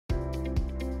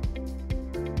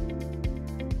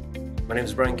My name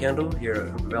is Brian Kendall here at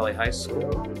Jurupa Valley High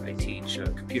School. I teach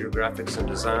computer graphics and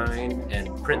design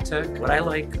and print tech. What I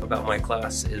like about my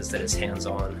class is that it's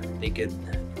hands-on. They could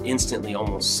instantly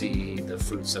almost see the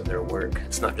fruits of their work.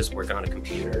 It's not just working on a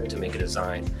computer to make a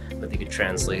design, but they could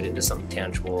translate it into something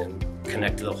tangible and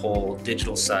connect the whole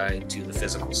digital side to the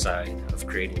physical side of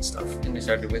creating stuff. And we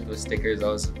started with stickers. That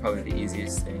was probably the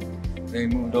easiest thing. Then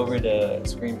we moved over to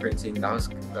screen printing. That was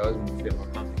a bit more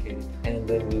complicated. And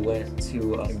then we went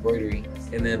to embroidery.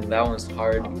 And then that one's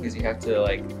hard because you have to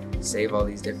like save all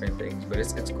these different things. But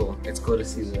it's cool. It's cool to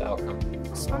see the outcome.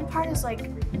 This fun part is like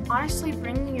honestly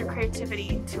bringing your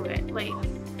creativity to it. Like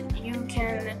you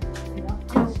can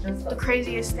do the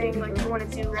craziest thing like you want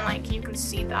to do, and like you can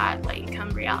see that like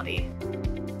come reality.